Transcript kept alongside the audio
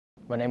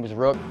My name is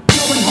Rook.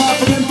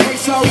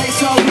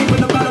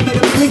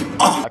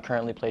 I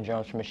currently play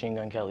drums for Machine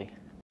Gun Kelly.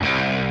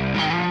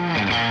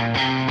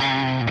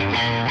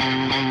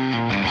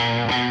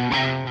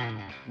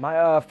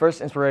 My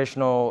first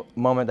inspirational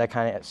moment that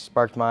kind of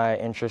sparked my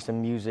interest in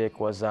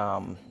music was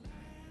kind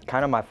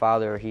of my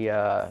father. He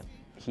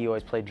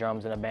always played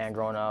drums in a band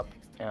growing up,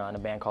 in a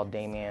band called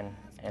Damien,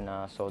 and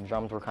so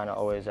drums were kind of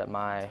always at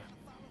my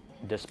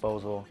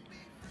disposal.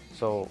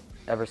 So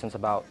ever since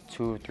about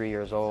 2 or 3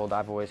 years old,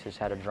 I've always just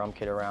had a drum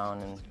kit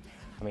around, and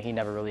I mean, he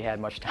never really had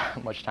much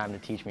time to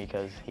teach me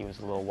because he was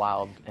a little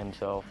wild, and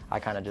so I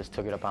kind of just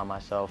took it upon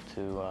myself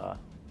to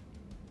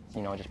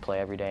you know, just play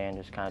every day and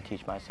just kind of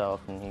teach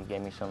myself, and he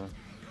gave me some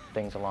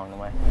things along the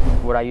way.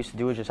 What I used to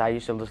do is I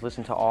used to just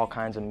listen to all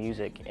kinds of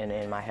music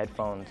in my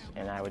headphones,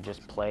 and I would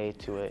just play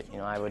to it. You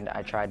know,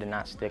 I tried to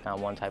not stick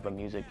on one type of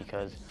music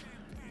because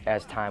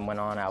as time went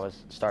on, I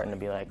was starting to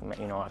be like,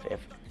 you know,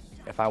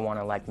 if I want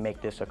to like make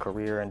this a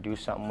career and do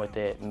something with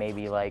it,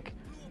 maybe like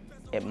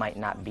it might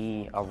not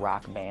be a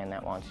rock band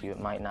that wants you. It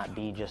might not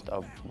be just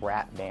a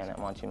rap band that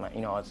wants you.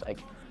 You know, it's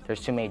like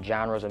there's too many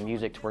genres of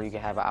music to where you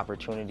can have an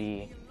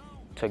opportunity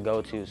to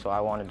go to. So I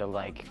wanted to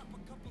like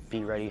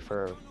be ready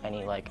for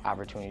any like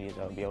opportunities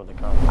that would be able to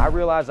come. I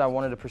realized I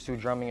wanted to pursue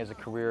drumming as a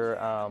career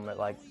at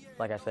like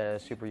I said,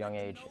 at a super young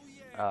age.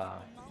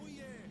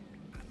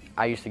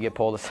 I used to get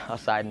pulled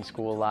aside in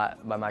school a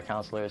lot by my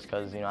counselors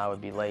because, you know, I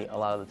would be late a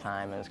lot of the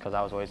time, and it's because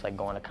I was always like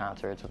going to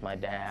concerts with my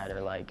dad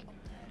or like,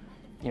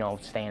 you know,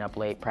 staying up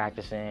late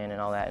practicing and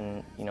all that.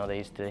 And, you know, they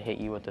used to hit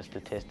you with the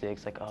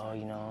statistics like, oh,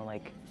 you know,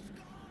 like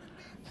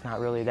it's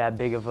not really that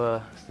big of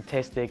a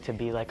statistic to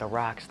be like a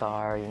rock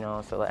star, you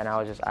know. So, and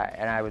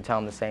I would tell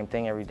them the same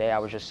thing every day. I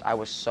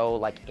was so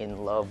like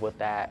in love with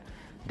that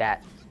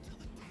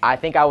I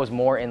think I was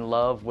more in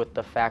love with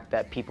the fact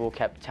that people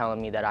kept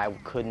telling me that I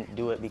couldn't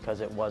do it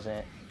because it's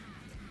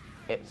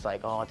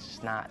like, oh, it's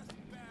just not,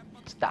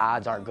 the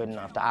odds aren't good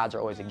enough. The odds are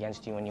always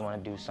against you when you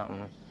want to do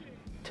something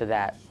to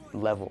that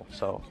level.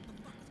 So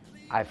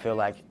I feel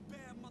like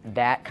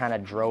that kind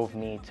of drove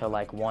me to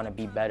like want to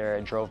be better.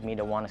 It drove me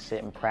to want to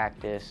sit and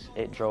practice.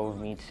 It drove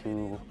me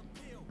to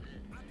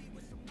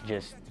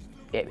just,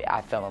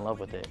 I fell in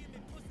love with it.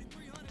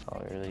 That's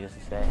all it really is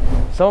to say.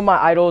 Some of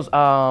my idols,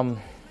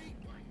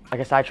 I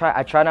guess I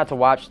try not to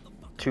watch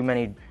too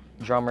many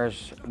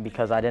drummers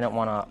because I didn't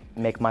want to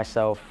make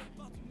myself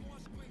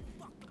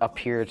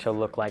appear to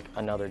look like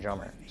another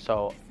drummer.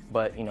 So,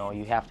 but you know,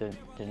 you have to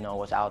know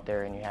what's out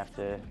there, and you have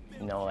to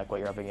know like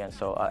what you're up against.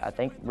 So I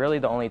think really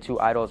the only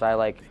 2 idols I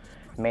like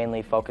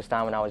mainly focused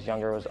on when I was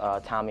younger was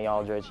Tommy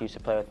Aldridge. He used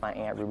to play with my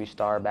aunt Ruby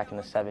Starr back in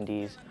the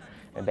 70s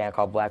in a band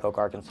called Black Oak,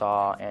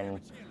 Arkansas.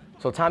 And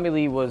so Tommy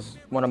Lee was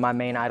one of my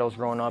main idols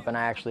growing up, and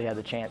I actually had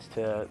the chance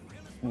to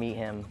meet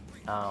him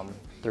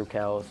through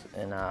Kells,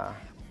 and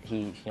he,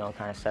 you know,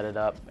 kind of set it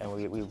up. And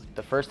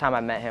the first time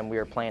I met him, we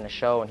were playing a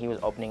show, and he was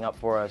opening up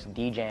for us,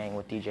 DJing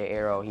with DJ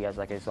Arrow. He has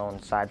like his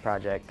own side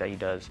project that he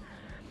does,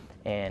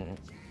 and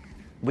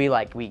we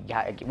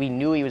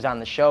knew he was on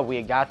the show. We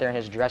had got there, and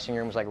his dressing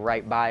room was like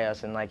right by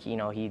us, and like, you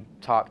know, he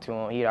talked to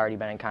him. He'd already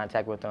been in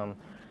contact with him.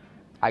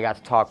 I got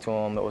to talk to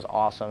him. It was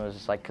awesome. It was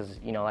just like, cause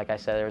you know, like I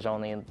said, there was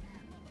only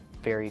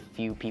very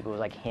few people. It was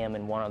like him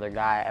and one other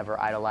guy I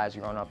ever idolized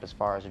growing up as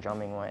far as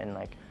drumming went, and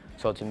like,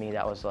 so to me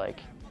that was like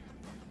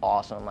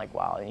awesome, like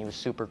wow. And he was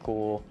super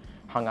cool,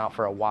 hung out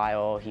for a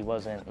while. He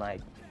wasn't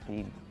like,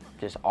 he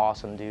just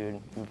awesome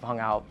dude. We hung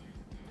out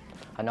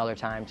another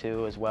time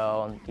too as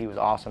well, and he was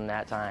awesome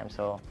that time.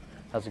 So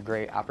that was a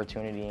great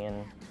opportunity,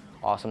 and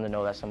awesome to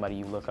know that somebody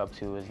you look up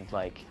to is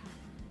like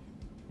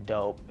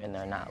dope, and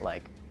they're not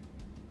like,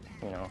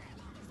 you know,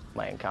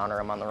 might encounter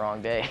him on the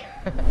wrong day.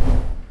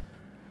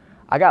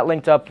 I got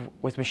linked up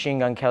with Machine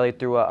Gun Kelly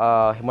through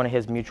one of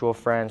his mutual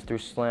friends, through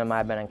Slim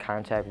I've been in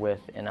contact with,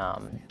 and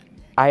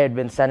I had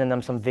been sending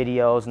them some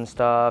videos and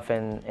stuff,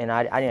 and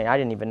I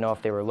didn't even know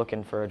if they were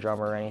looking for a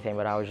drummer or anything,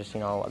 but I was just, you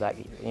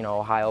know,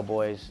 Ohio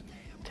boys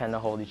tend to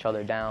hold each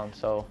other down,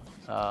 so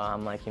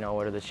I'm like, you know,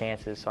 what are the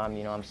chances? So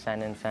I'm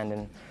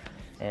sending,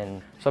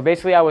 and so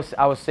basically I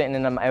was sitting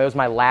in them. It was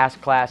my last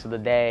class of the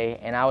day,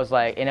 and I was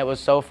like, and it was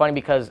so funny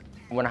because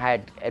when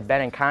I had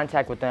been in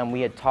contact with them,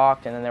 we had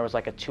talked, and then there was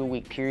like a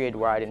 2-week period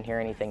where I didn't hear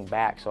anything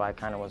back. So I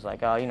kind of was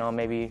like, oh, you know,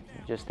 maybe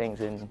just things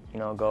didn't, you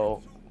know,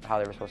 go how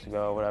they were supposed to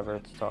go, whatever,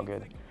 it's all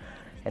good.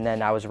 And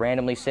then I was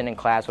randomly sitting in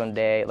class one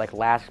day, like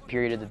last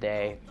period of the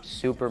day,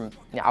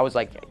 I was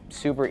like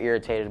super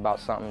irritated about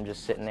something,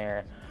 just sitting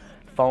there,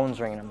 phone's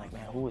ringing. I'm like,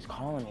 man, who is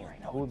calling me right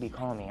now? Who would be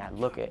calling me? I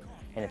look and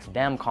it's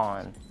them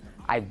calling.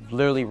 I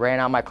literally ran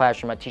out of my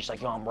classroom. My teacher's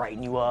like, yo, I'm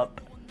writing you up.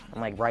 I'm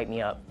like, write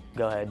me up.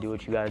 Go ahead, do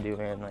what you gotta do,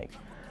 man. Like,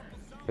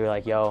 they were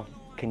like, yo,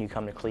 can you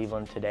come to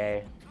Cleveland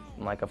today?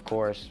 I'm like, of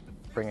course.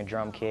 Bring a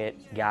drum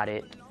kit, got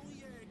it,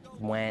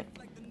 went.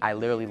 I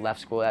literally left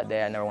school that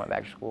day. I never went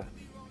back to school.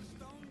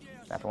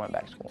 Never went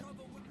back to school.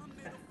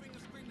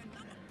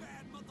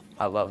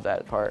 I love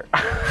that part.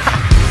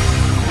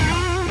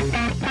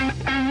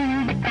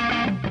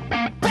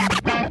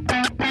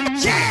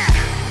 Yeah!